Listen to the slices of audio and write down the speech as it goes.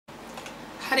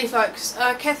Howdy folks,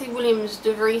 Kathy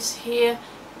Williams-DeVries here,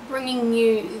 bringing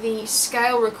you the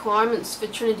scale requirements for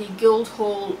Trinity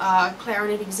Guildhall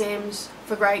Clarinet exams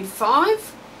for grade 5.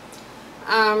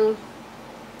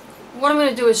 What I'm going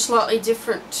to do is slightly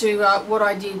different to what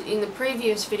I did in the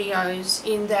previous videos,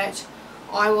 in that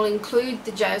I will include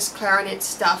the jazz clarinet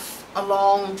stuff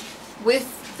along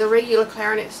with the regular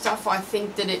clarinet stuff. I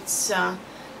think that it's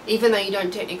even though you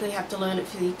don't technically have to learn it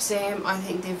for the exam, I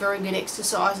think they're very good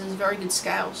exercises, very good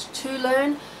scales to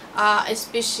learn,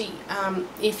 especially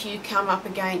if you come up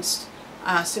against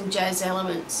some jazz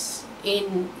elements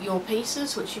in your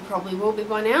pieces, which you probably will be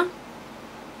by now.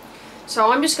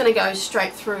 So I'm just going to go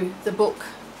straight through the book,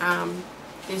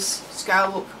 this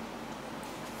scale book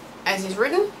as is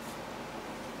written.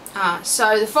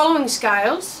 So the following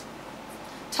scales,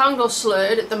 tongued or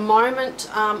slurred. At the moment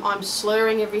I'm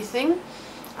slurring everything,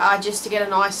 just to get a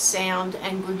nice sound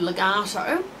and good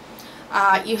legato.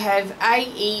 You have A,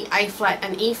 E, A flat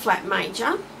and E flat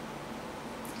major,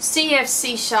 C, F,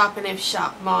 C sharp and F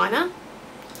sharp minor.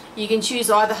 You can choose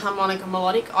either harmonic or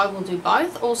melodic. I will do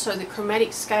both. Also the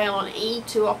chromatic scale on E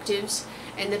 2 octaves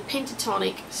and the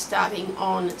pentatonic starting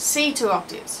on C 2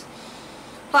 octaves.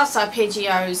 Plus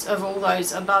arpeggios of all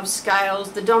those above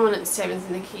scales, the dominant 7th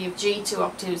in the key of G 2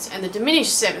 octaves and the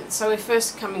diminished 7th. So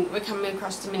we're coming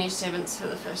across diminished 7ths for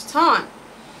the first time.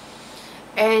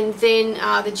 And then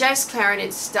the jazz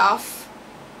clarinet stuff,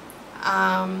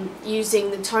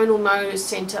 using the tonal mode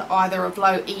center either of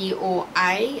low E or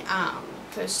A,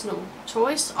 personal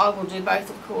choice. I will do both,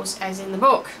 of course, as in the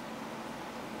book.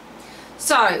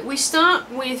 So we start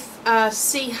with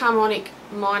C harmonic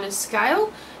minor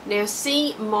scale. Now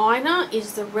C minor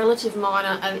is the relative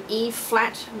minor of E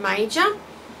flat major,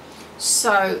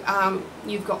 so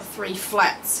you've got 3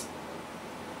 flats.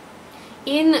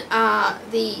 In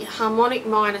the harmonic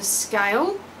minor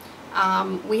scale,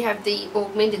 we have the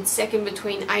augmented second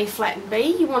between A flat and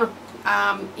B. You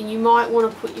might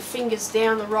want to put your fingers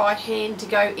down the right hand to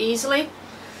go easily.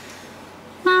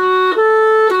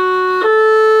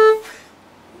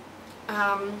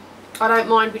 I don't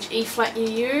mind which E flat you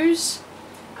use.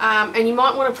 And you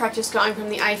might want to practice going from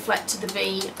the A flat to the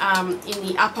B in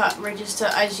the upper register.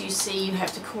 As you see, you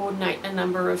have to coordinate a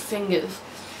number of fingers.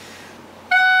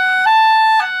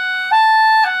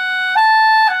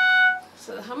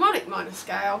 So the harmonic minor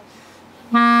scale.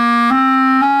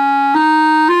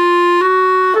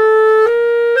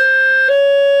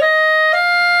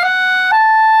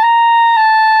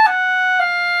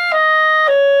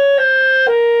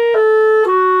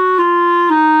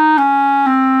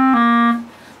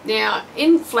 Now,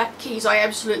 in flat keys, I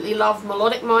absolutely love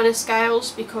melodic minor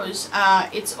scales because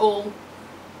it's all,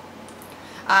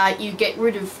 you get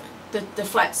rid of the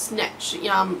flats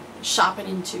sharpen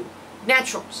into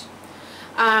naturals.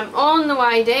 On the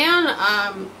way down,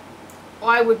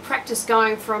 I would practice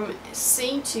going from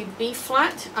C to B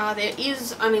flat. There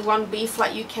is only one B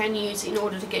flat you can use in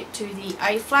order to get to the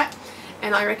A flat,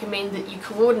 and I recommend that you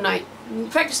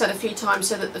practice that a few times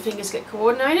so that the fingers get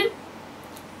coordinated.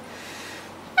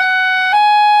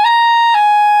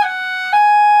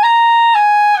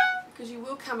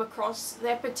 Come across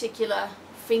that particular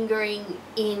fingering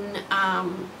in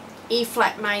E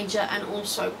flat major and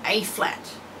also A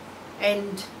flat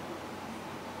and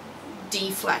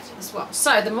D flat as well.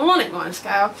 So the melodic minor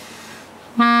scale.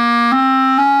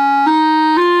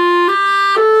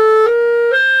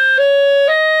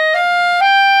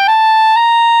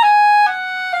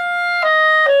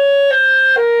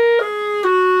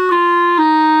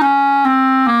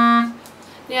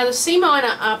 Now the C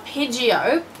minor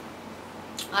arpeggio,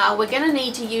 we're going to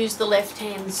need to use the left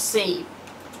hand C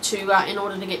in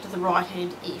order to get to the right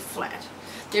hand E flat.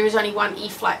 There is only one E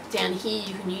flat down here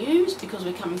you can use because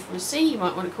we're coming from a C. You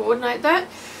might want to coordinate that.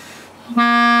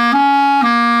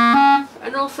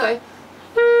 And also,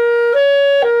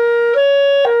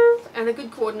 and a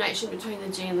good coordination between the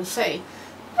G and the C.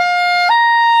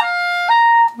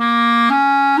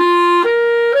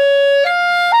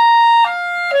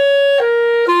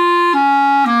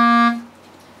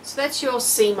 So that's your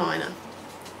C minor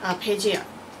arpeggio.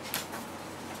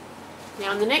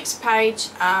 Now on the next page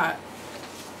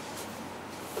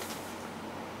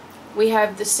we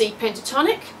have the C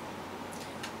pentatonic.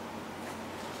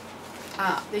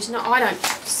 I don't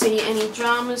see any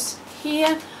dramas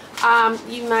here.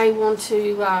 You may want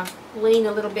to lean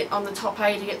a little bit on the top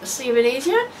A to get the C a bit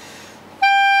easier.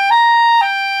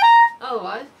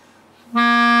 Otherwise,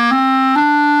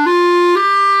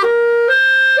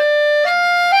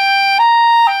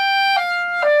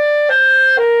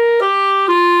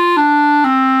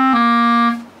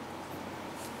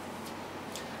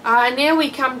 now we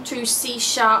come to C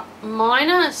sharp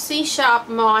minor. C sharp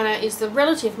minor is the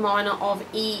relative minor of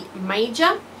E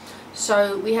major.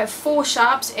 So we have 4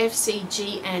 sharps, F, C,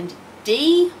 G and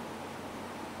D.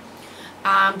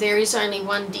 There is only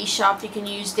one D sharp you can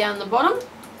use down the bottom,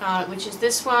 which is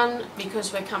this one,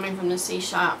 because we're coming from the C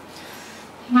sharp.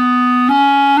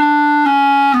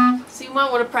 So you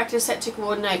might want to practice that to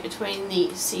coordinate between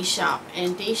the C sharp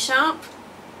and D sharp.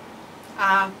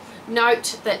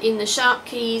 Note that in the sharp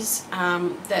keys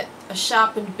that a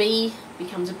sharpened B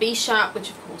becomes a B sharp,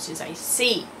 which of course is a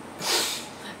C.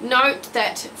 Note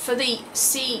that for the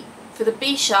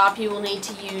B sharp you will need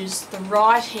to use the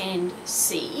right hand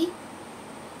C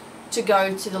to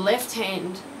go to the left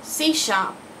hand C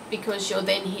sharp, because you're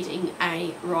then hitting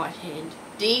a right hand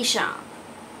D sharp.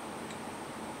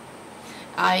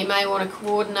 You may want to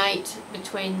coordinate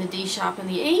between the D sharp and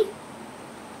the E,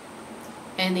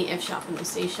 and the F sharp and the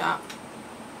C sharp.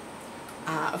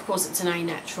 Of course it's an A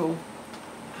natural.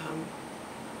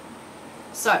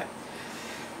 So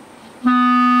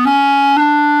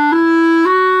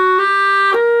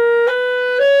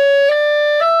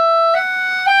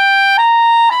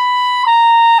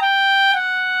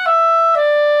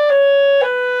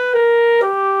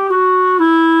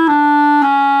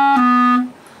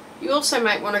you also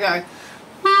might want to go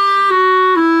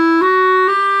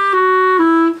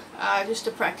just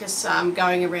to practice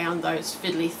going around those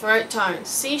fiddly throat tones.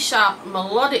 C sharp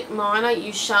melodic minor,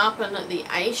 you sharpen the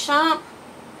A sharp,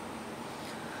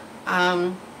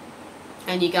 and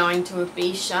you're going to a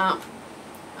B sharp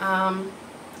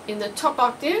in the top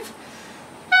octave.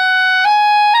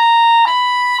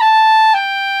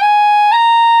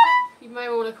 You may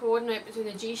want to coordinate between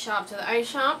the G sharp to the A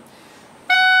sharp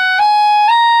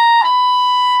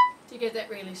to get that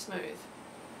really smooth.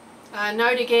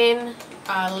 Note again,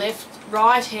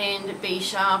 right hand B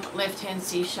sharp, left hand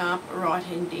C sharp, right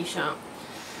hand D sharp.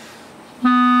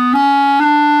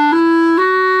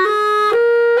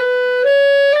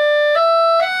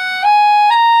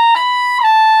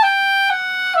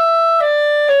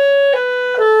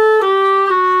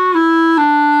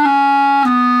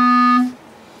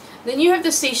 Then you have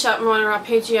the C sharp minor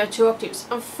arpeggio 2 octaves.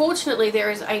 Unfortunately, there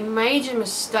is a major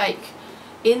mistake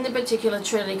in the particular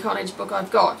Trinity College book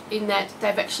I've got, in that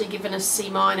they've actually given us C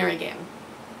minor again.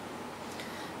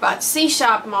 But C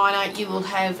sharp minor, you will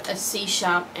have a C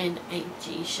sharp and a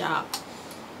G sharp.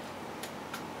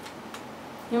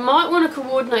 You might want to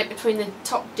coordinate between the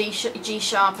top G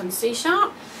sharp and C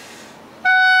sharp,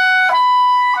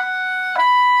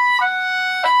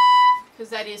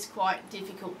 because that is quite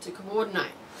difficult to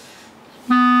coordinate.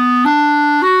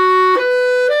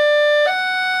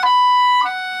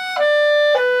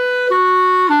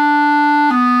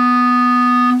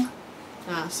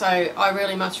 So I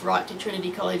really must write to Trinity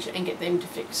College and get them to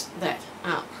fix that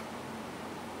up.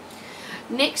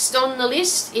 Next on the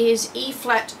list is E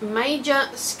flat major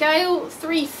scale,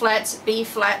 3 flats, B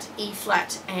flat, E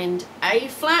flat and A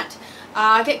flat.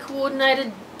 Get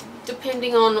coordinated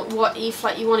depending on what E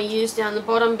flat you want to use down the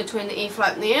bottom between the E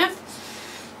flat and the F.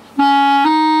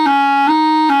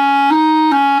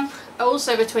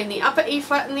 Also between the upper E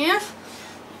flat and the F.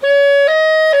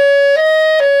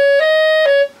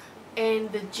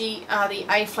 And the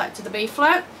A flat to the B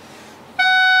flat.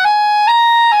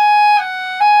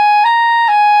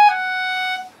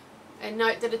 And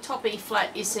note that a top E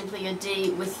flat is simply a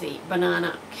D with the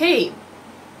banana key.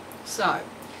 So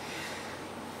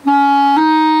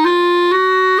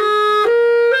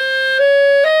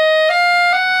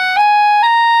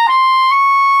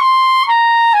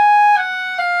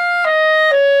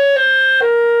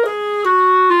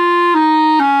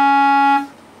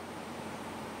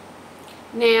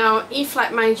now, E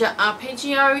flat major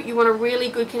arpeggio, you want a really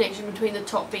good connection between the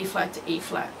top B flat to E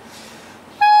flat.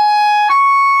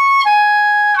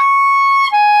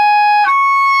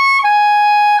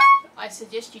 I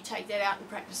suggest you take that out and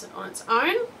practice it on its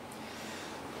own.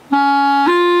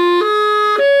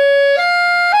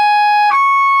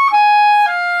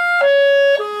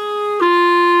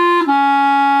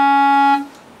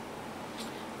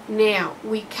 Now,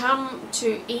 we come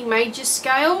to E major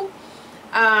scale.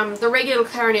 The regular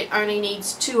clarinet only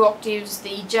needs 2 octaves.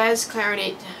 The jazz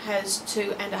clarinet has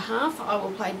 2.5. I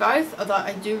will play both, although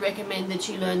I do recommend that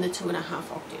you learn the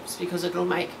 2.5 octaves, because it'll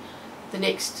make the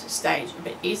next stage a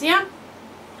bit easier.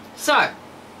 So,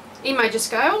 E major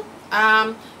scale,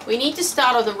 we need to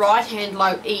start on the right hand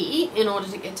low E in order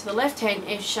to get to the left hand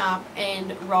F sharp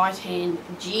and right hand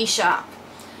G sharp.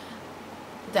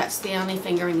 That's the only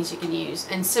fingerings you can use.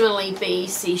 And similarly B,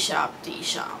 C sharp, D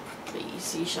sharp, B,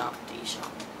 C sharp, D sharp.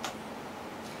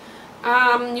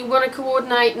 You want to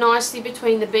coordinate nicely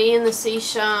between the B and the C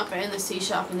sharp and the C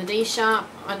sharp and the D sharp,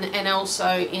 and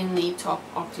also in the top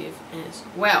octave as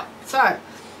well. So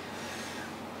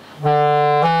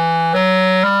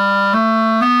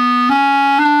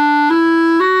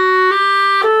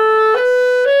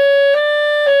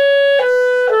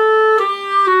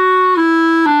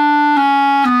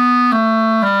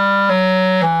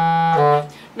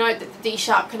note that the D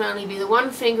sharp can only be the one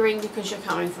fingering because you're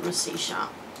coming from a C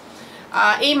sharp.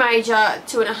 E major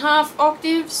 2.5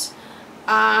 octaves,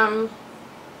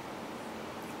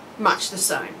 much the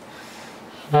same.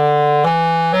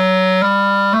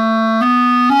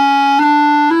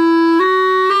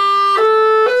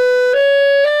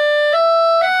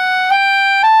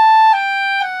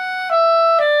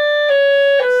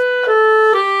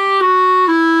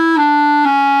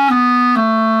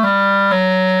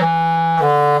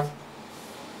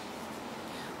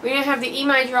 The E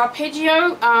major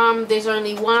arpeggio, there's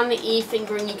only one E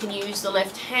fingering. You can use the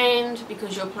left hand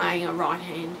because you're playing a right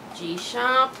hand G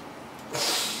sharp,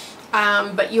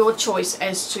 but your choice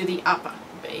as to the upper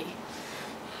B.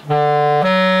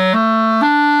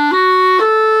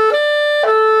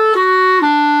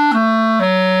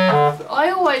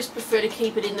 I always prefer to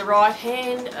keep it in the right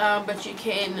hand, but you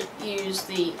can use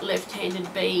the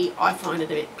left-handed B. I find it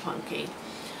a bit clunky.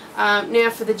 Now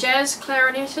for the jazz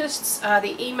clarinetists,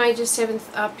 the E major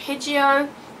 7th arpeggio,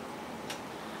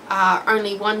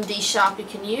 only one D sharp you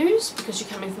can use because you're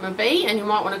coming from a B, and you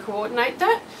might want to coordinate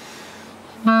that.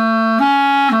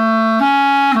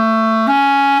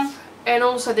 And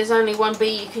also there's only one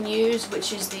B you can use,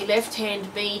 which is the left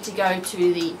hand B to go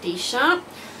to the D sharp.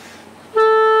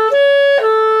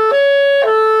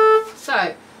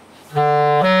 So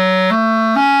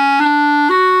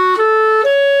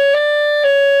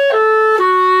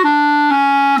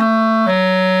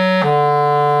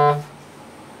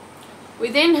we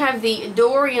then have the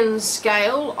Dorian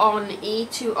scale on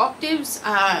E2 octaves,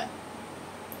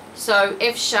 so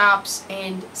F sharps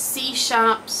and C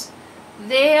sharps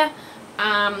there.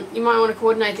 You might want to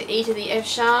coordinate the E to the F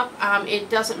sharp. It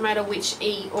doesn't matter which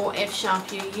E or F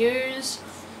sharp you use.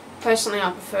 Personally,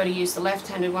 I prefer to use the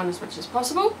left-handed one as much as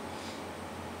possible.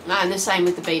 And the same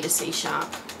with the B to C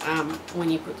sharp when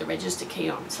you put the register key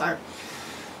on. So.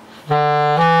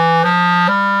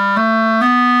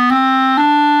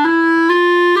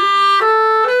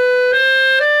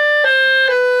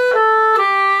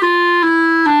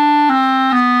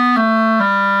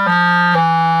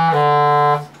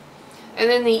 And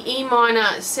then the E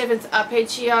minor 7th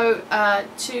arpeggio,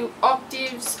 2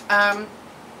 octaves.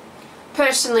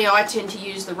 Personally, I tend to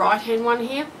use the right hand one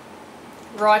here,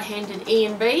 right-handed E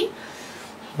and B.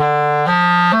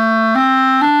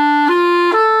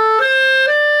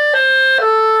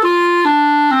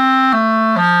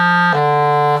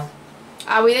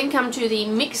 We then come to the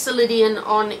Mixolydian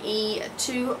on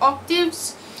E2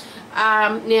 octaves.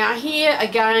 Now here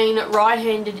again,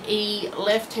 right-handed E,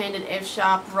 left-handed F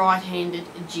sharp, right-handed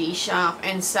G sharp,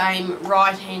 and same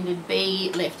right-handed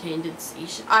B, left-handed C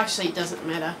sharp. Actually, it doesn't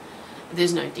matter.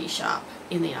 There's no D sharp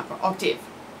in the upper octave.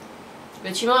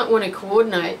 But you might want to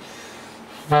coordinate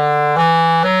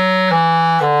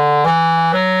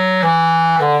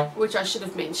which I should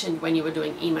have mentioned when you were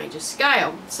doing E major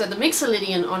scale. So the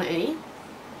Mixolydian on E.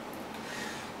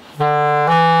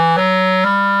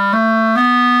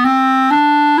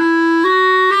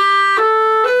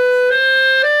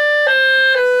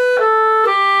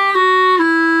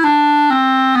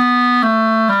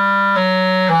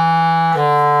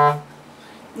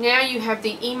 Now you have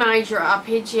the E major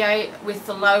arpeggio with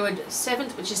the lowered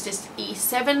 7th, which is just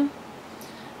E7,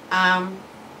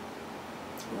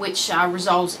 which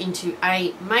resolves into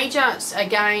A major. So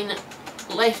again,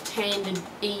 left-handed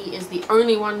E is the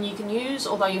only one you can use,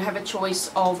 although you have a choice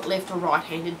of left or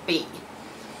right-handed B.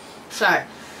 So,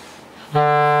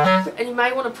 and you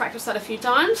may want to practice that a few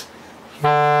times to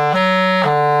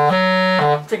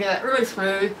get that really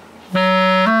smooth.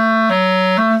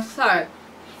 So.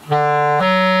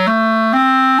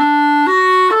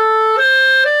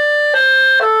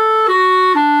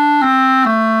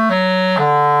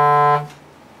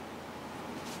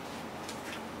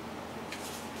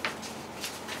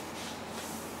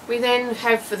 We then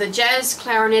have for the jazz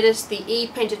clarinetist the E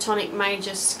pentatonic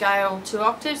major scale 2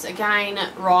 octaves, again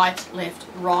right, left,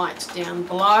 right down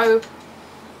below,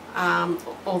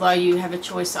 although you have a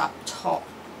choice up top.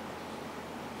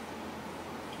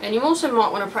 And you also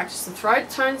might want to practice the throat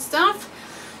tone stuff.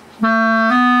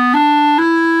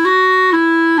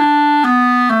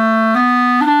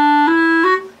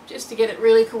 Just to get it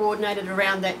really coordinated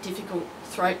around that difficult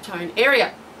throat tone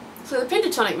area. So the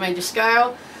pentatonic major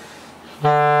scale.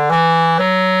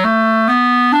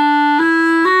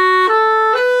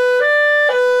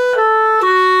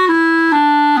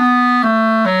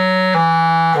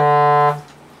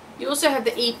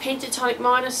 have the E pentatonic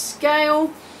minor scale,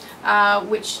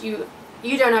 which you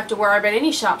don't have to worry about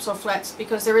any sharps or flats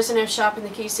because there is an F sharp in the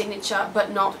key signature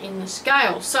but not in the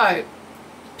scale. So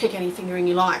pick any fingering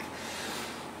you like.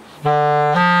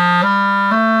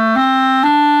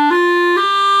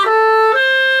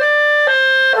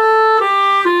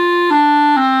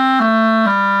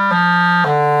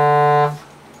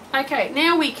 Okay,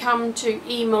 now we come to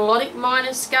E melodic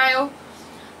minor scale,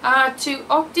 2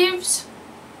 octaves.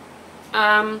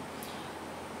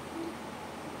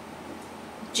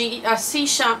 C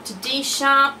sharp to D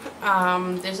sharp.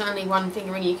 There's only one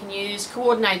fingering you can use.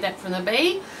 Coordinate that from the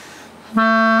B.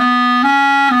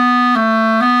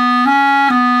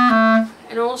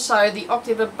 And also the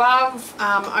octave above,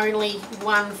 only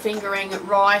one fingering,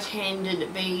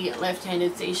 right-handed B,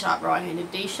 left-handed C sharp,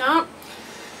 right-handed D sharp.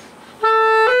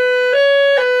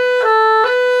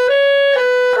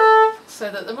 So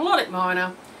that the melodic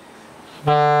minor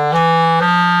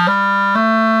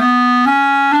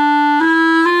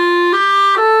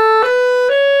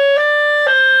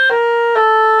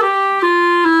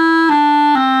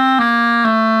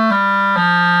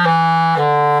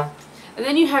and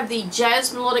then you have the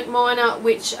jazz melodic minor,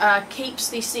 which keeps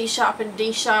the C sharp and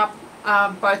D sharp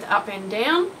both up and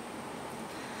down.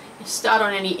 You start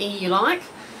on any E you like.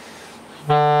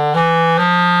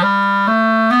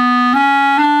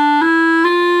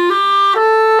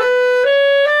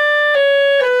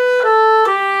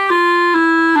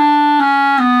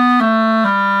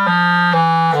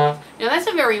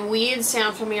 Weird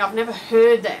sound for me. I've never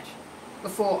heard that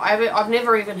before. I've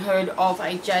never even heard of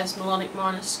a jazz melodic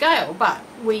minor scale, but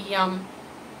we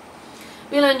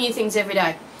learn new things every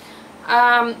day.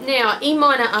 Now E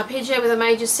minor arpeggio with a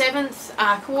major 7th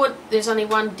chord. There's only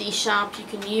one D sharp you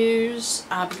can use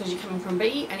because you're coming from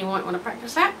B and you won't want to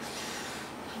practice that.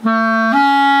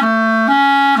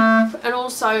 And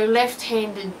also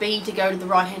left-handed B to go to the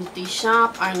right-handed D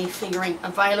sharp, only fingering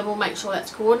available. Make sure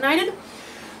that's coordinated.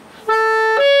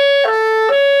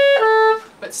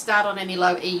 But start on any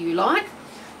low E you like.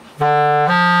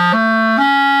 And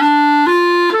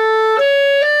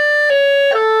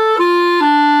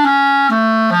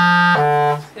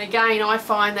again, I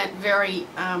find that very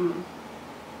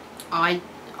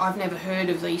I've never heard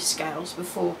of these scales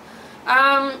before.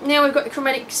 Now we've got the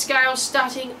chromatic scale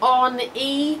starting on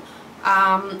E.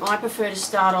 I prefer to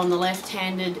start on the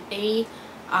left-handed E.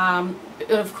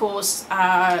 Of course,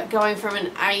 going from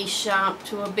an A sharp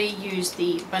to a B, use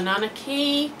the banana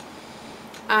key.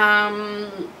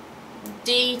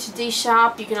 D to D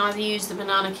sharp, you can either use the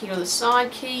banana key or the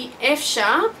side key. F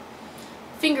sharp,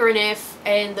 finger in F,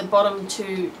 and the bottom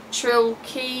 2 trill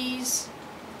keys.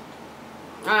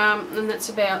 And that's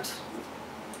about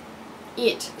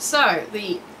it. So,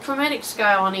 the chromatic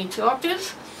scale on E2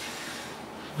 octaves.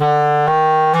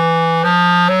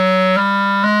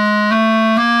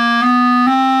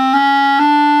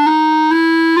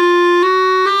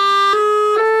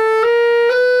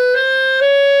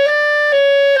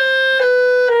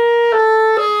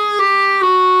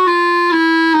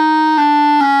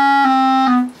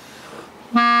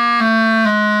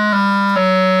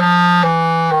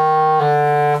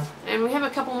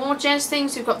 Jazz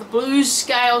things. We've got the blues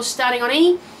scale starting on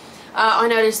E. I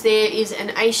noticed there is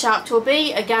an A sharp to a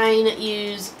B. Again,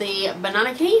 use the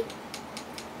banana key,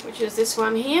 which is this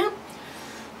one here.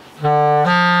 And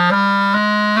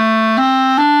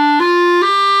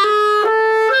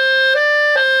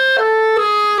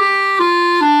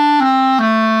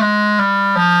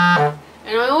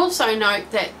I also note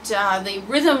that the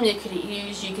rhythm you can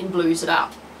use, you can blues it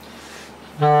up.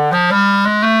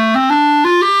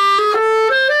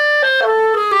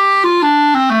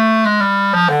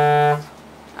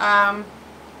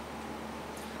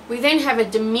 We then have a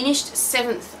diminished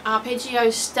 7th arpeggio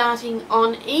starting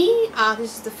on E.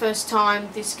 This is the first time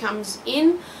this comes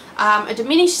in. A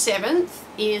diminished 7th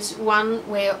is one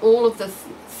where all of the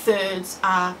thirds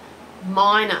are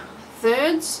minor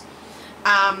thirds,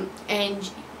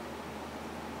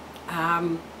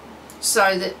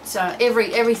 so that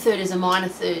every third is a minor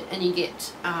third, and you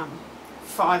get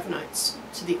 5 notes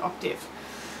to the octave.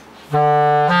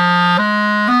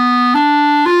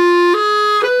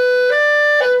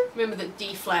 Remember that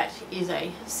D flat is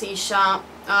a C sharp.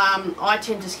 I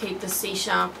tend to keep the C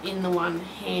sharp in the one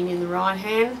hand, in the right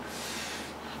hand.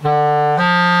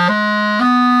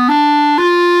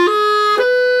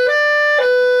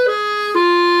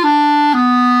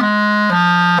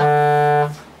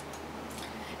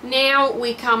 Now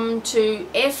we come to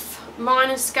F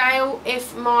minor scale,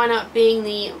 F minor being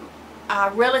the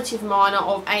relative minor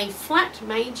of A flat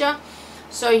major,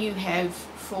 so you have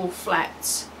 4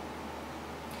 flats.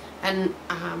 And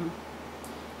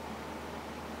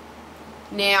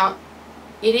Now,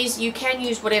 you can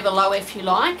use whatever low F you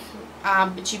like,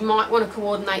 but you might want to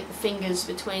coordinate the fingers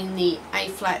between the A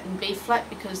flat and B flat,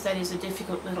 because that is a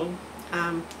difficult little,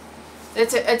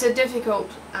 it's a difficult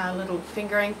little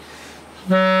fingering.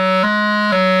 You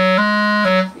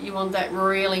want that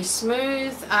really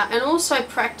smooth, and also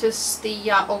practice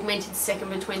the augmented second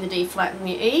between the D flat and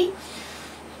the E.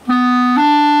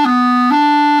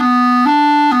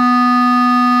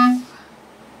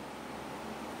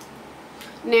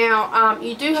 Now,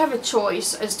 you do have a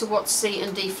choice as to what C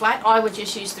and D flat. I would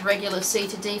just use the regular C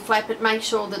to D flat, but make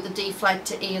sure that the D flat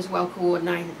to E is well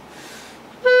coordinated.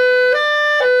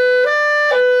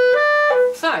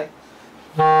 So.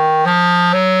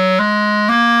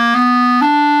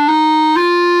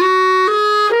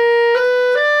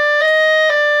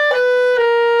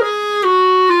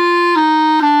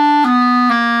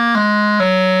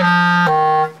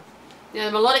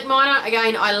 Melodic minor,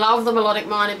 again, I love the melodic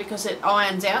minor because it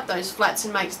irons out those flats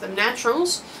and makes them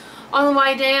naturals. On the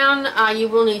way down, you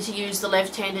will need to use the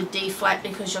left-handed D flat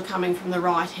because you're coming from the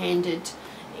right-handed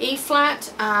E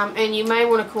flat, and you may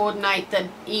want to coordinate the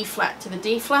E flat to the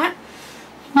D flat.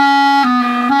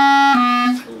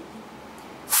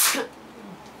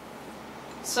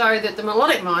 So that the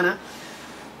melodic minor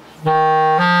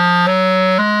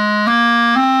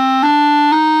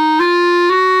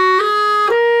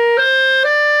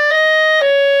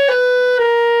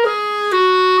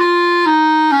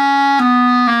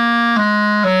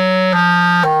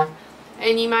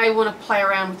want to play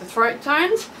around with the throat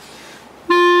tones.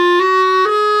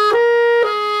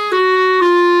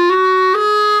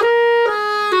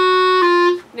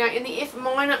 Now in the F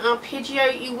minor arpeggio,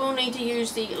 you will need to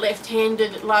use the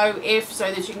left-handed low F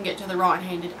so that you can get to the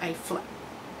right-handed A flat.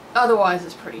 Otherwise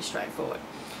it's pretty straightforward.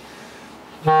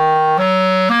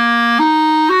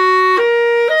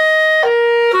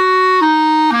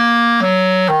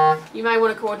 You may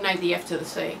want to coordinate the F to the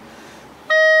C.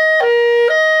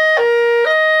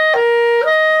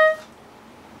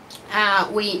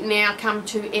 We now come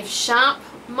to F sharp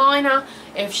minor.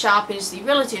 F sharp is the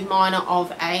relative minor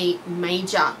of A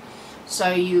major.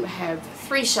 So you have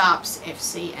three sharps, F,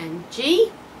 C and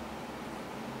G.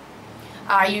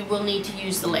 You will need to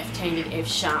use the left-handed F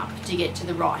sharp to get to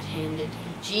the right-handed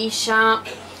G sharp.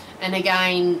 And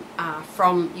again,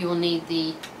 you will need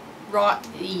the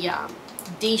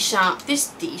D sharp, this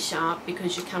D sharp,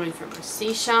 because you're coming from a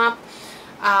C sharp.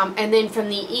 And then from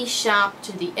the E sharp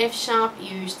to the F sharp,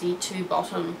 use the two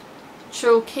bottom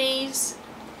trill keys.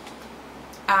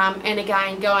 And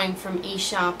again, going from E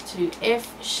sharp to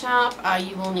F sharp,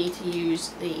 you will need to use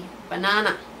the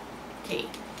banana key.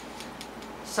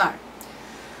 So.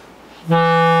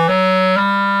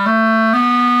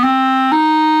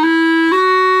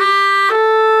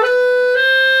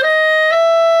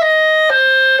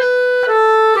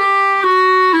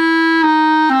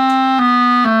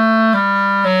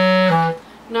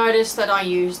 Notice that I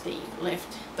use the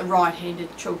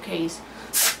right-handed trill keys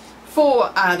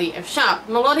for the F sharp.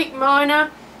 Melodic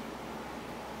minor,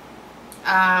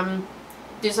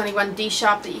 there's only one D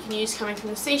sharp that you can use coming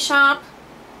from the C sharp.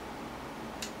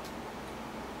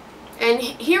 And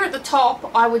here at the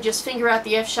top, I would just finger out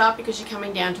the F sharp because you're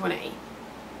coming down to an E.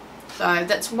 So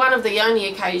that's one of the only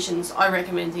occasions I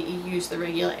recommend that you use the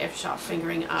regular F sharp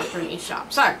fingering after an E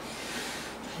sharp. So.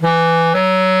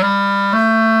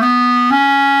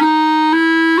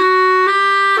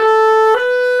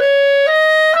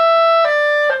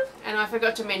 I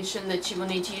forgot to mention that you will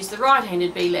need to use the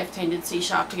right-handed B, left-handed C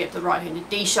sharp to get the right-handed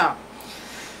D sharp.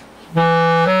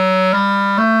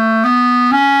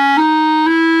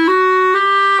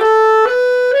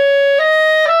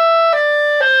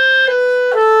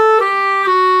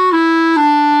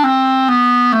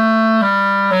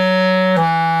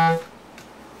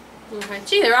 Okay,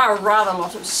 gee, there are a rather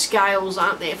lot of scales,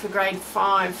 aren't there, for grade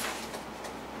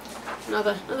 5?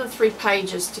 Another 3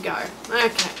 pages to go.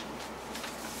 Okay.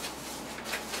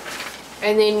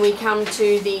 And then we come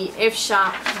to the F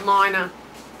sharp minor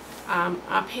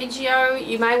arpeggio.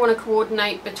 You may want to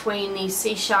coordinate between the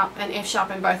C sharp and F sharp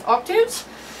in both octaves,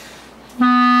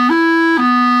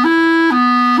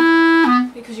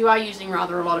 because you are using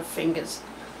rather a lot of fingers.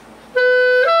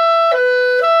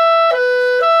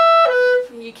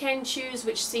 You can choose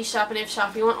which C sharp and F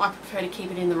sharp you want. I prefer to keep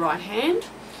it in the right hand.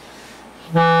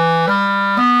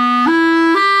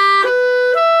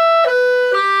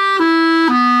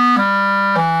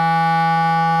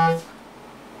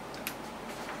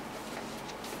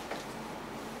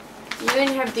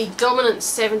 The dominant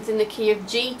 7th in the key of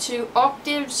G, 2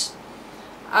 octaves.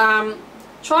 Try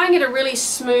and get a really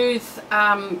smooth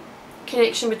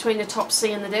connection between the top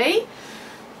C and the D.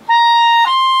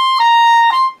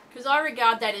 I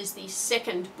regard that as the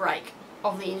second break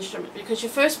of the instrument, because your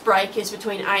first break is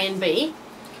between A and B.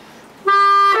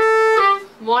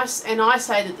 And I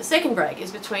say that the second break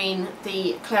is between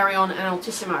the clarion and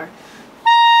altissimo.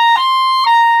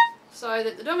 So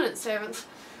that the dominant seventh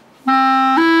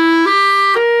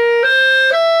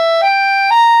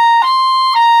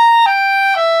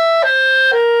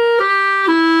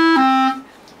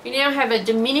you now have a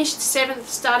diminished seventh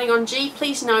starting on G.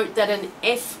 Please note that an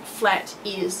F flat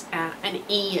is an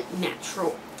E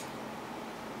natural.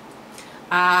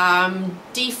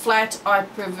 D flat I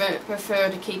prefer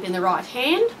to keep in the right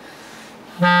hand.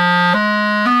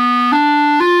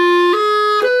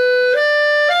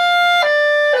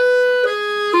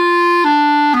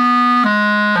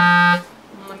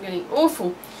 I'm getting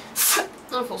awful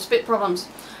spit problems.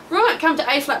 Right, come to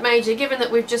A flat major. Given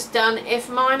that we've just done F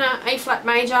minor, A flat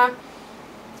major,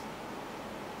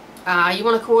 you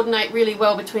want to coordinate really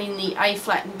well between the A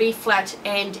flat and B flat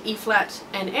and E flat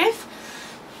and F.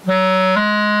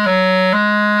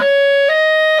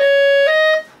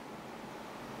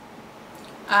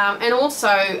 And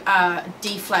also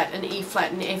D flat and E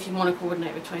flat and F, you want to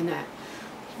coordinate between that.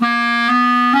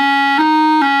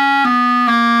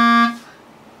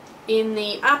 In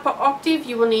the upper octave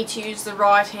you will need to use the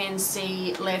right hand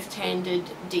C, left-handed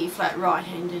D flat,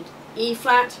 right-handed E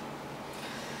flat.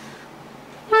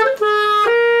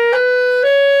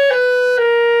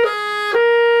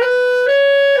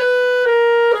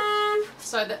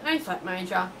 So the A flat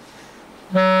major.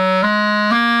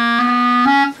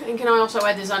 And can I also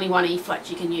add there's only one E flat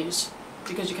you can use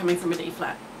because you're coming from a D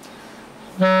flat.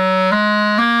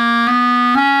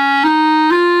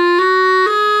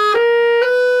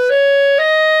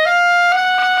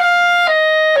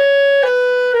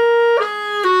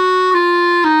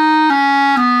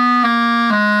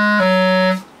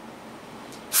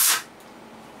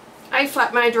 A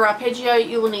flat major arpeggio,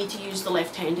 you will need to use the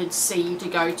left-handed C to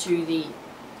go to the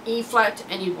E flat,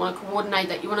 and you want to coordinate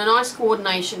that. You want a nice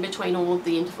coordination between all of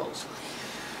the intervals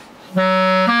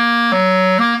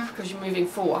because you're moving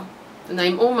four and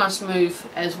they almost move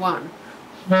as one.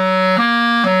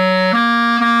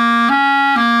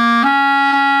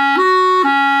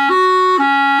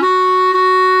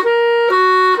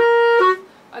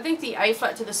 I think the A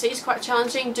flat to the C is quite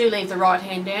challenging. Do leave the right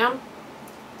hand down.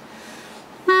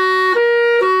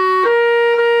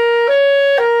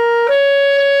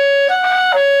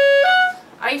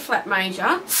 A flat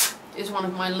major is one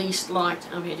of my least liked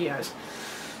arpeggios.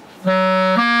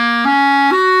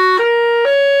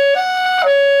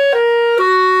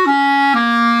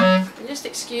 Just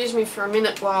excuse me for a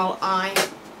minute while I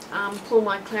pull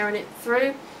my clarinet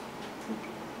through.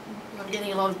 I'm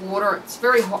getting a lot of water. It's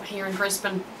very hot here in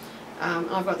Brisbane.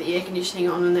 I've got the air conditioning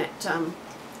on, and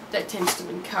that tends to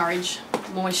encourage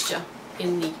moisture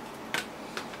in the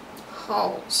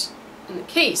holes in the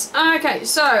keys. Okay,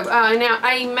 so now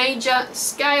A major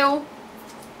scale.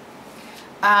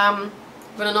 Got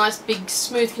a nice big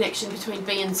smooth connection between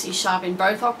B and C sharp in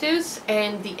both octaves,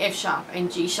 and the F sharp and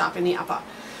G sharp in the upper.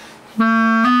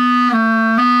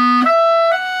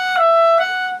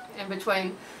 And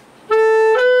between,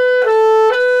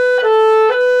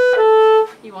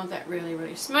 you want that really,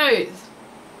 really smooth.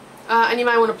 And you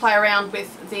may want to play around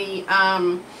with the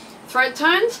throat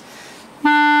tones.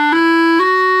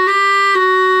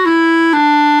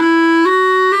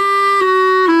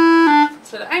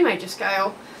 So the A major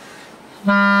scale.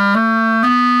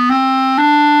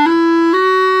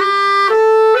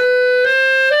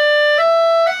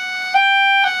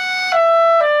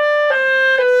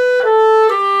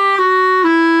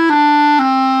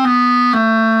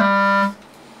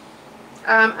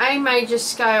 A major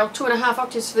scale, 2.5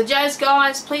 octaves for the jazz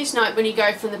guys. Please note when you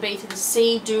go from the B to the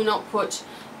C, do not put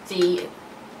the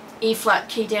E flat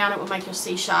key down, it will make your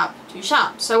C sharp too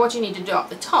sharp. So what you need to do up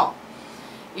the top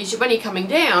is when you're coming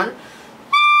down,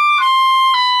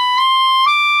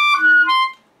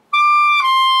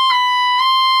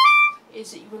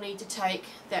 is that you will need to take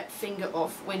that finger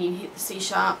off when you hit the C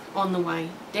sharp on the way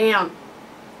down.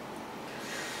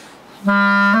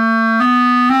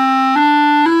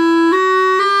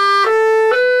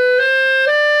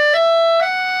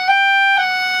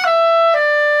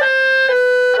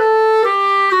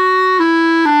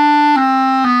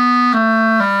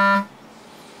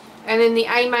 And then the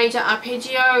A major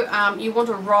arpeggio, you want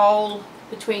to roll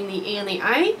between the E and the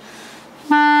A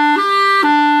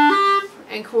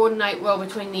and coordinate well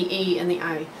between the E and the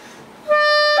A.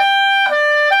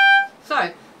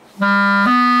 So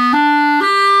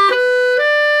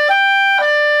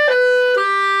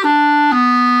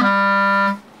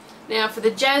now for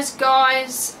the jazz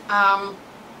guys,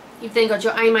 you've then got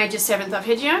your A major 7th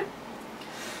arpeggio.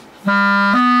 You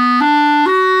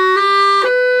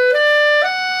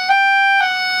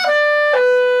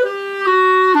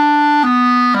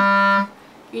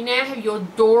now have your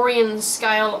Dorian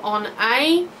scale on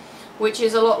A, which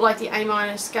is a lot like the A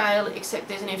minor scale, except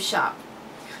there's an F sharp.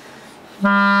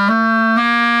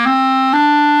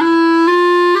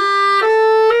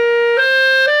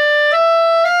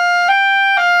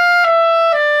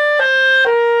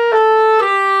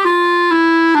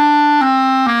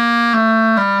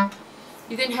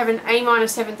 You then have an A minor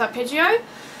 7th arpeggio.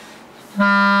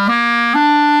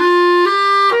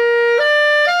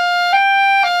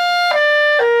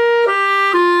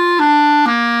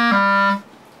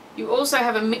 You also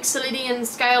have a Mixolydian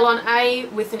scale on A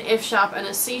with an F sharp and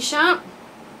a C sharp.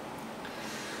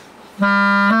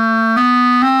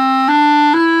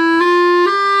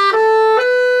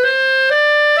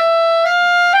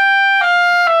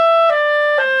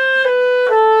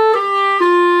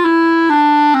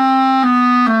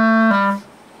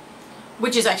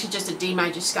 Which is actually just a D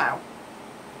major scale,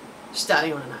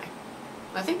 starting on an A,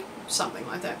 I think, something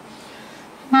like that.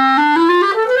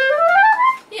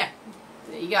 Yeah,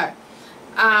 there you go.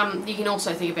 You can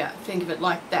also think of it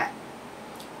like that.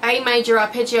 A major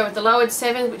arpeggio with the lowered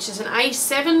 7th, which is an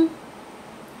A7.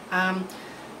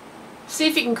 See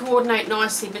if you can coordinate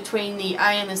nicely between the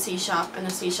A and the C sharp and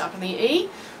the C sharp and the E.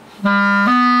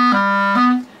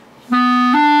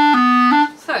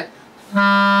 So.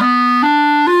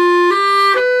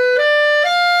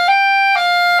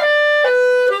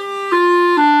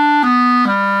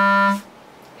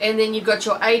 And then you've got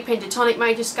your A pentatonic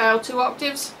major scale, 2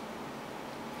 octaves.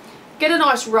 Get a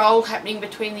nice roll happening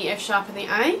between the F sharp and the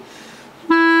A.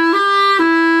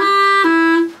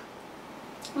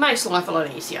 Makes life a lot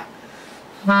easier.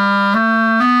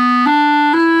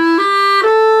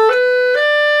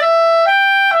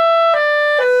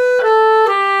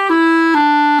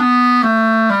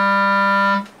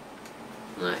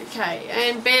 Okay,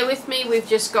 and bear with me, we've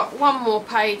just got one more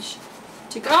page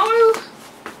to go.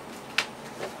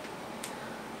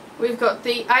 We've got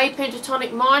the A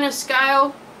pentatonic minor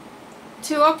scale,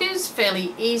 2 octaves,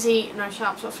 fairly easy, no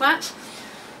sharps or flats.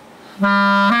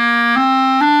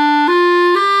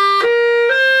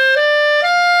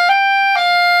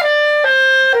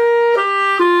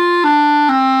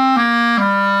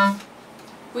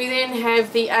 We then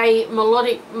have the A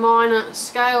melodic minor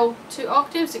scale, 2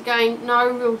 octaves, again no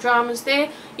real dramas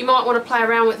there. You might want to play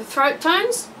around with the throat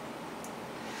tones.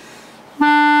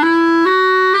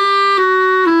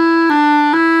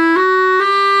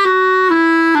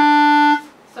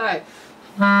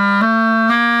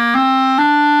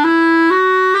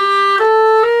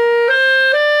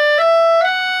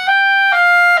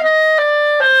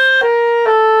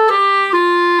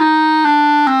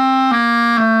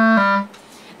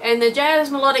 And the jazz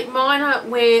melodic minor,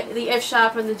 where the F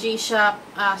sharp and the G sharp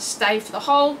stay for the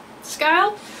whole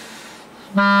scale.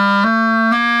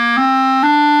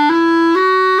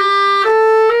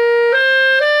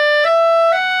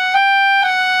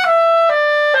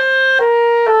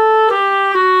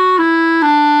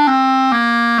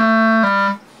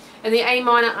 And the A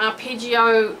minor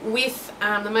arpeggio with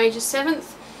the major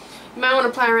 7th. You may want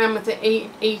to play around with the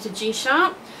E to G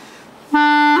sharp.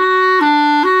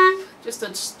 Just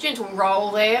a gentle roll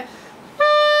there.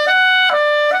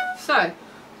 So.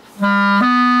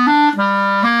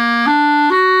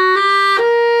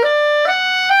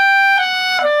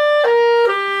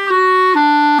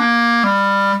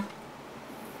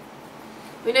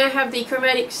 We now have the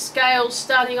chromatic scale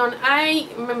starting on A.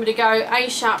 Remember to go A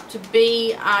sharp to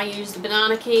B, use the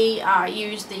banana key,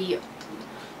 use the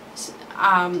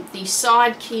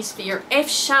side keys for your F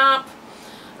sharp.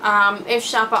 F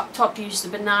sharp up top, use the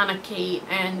banana key,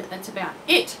 and that's about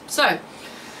it. So.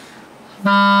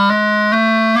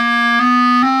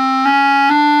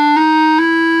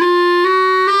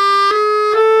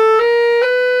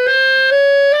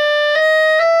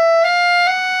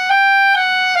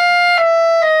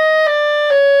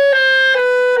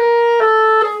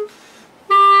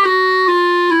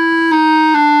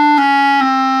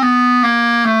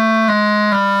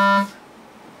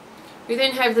 We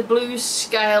then have the blues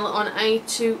scale on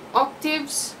A2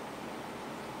 octaves.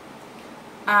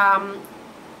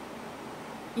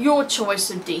 Your choice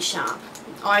of D sharp.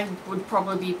 I would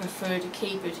probably prefer to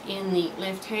keep it in the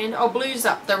left hand. I'll blues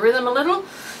up the rhythm a little.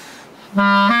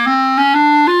 Now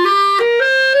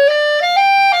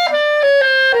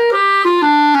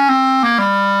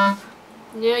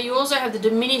you also have the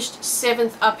diminished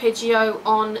 7th arpeggio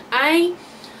on A.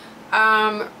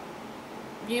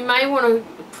 You may want to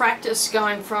practice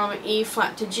going from E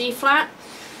flat to G flat.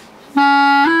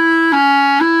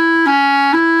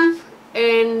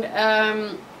 And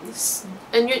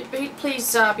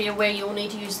please be aware you'll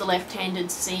need to use the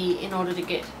left-handed C in order to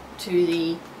get to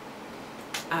the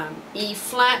E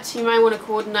flat. You may want to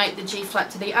coordinate the G flat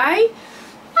to the A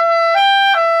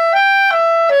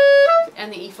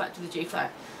and the E flat to the G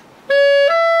flat.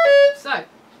 So.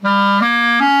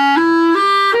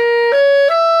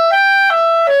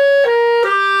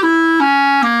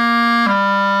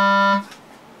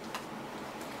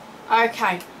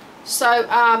 Okay, so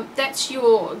that's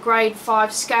your grade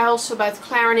 5 scales for both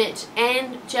clarinet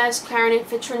and jazz clarinet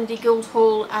for Trinity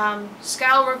Guildhall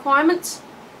scale requirements.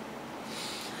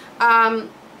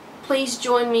 Please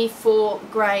join me for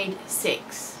grade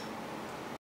 6.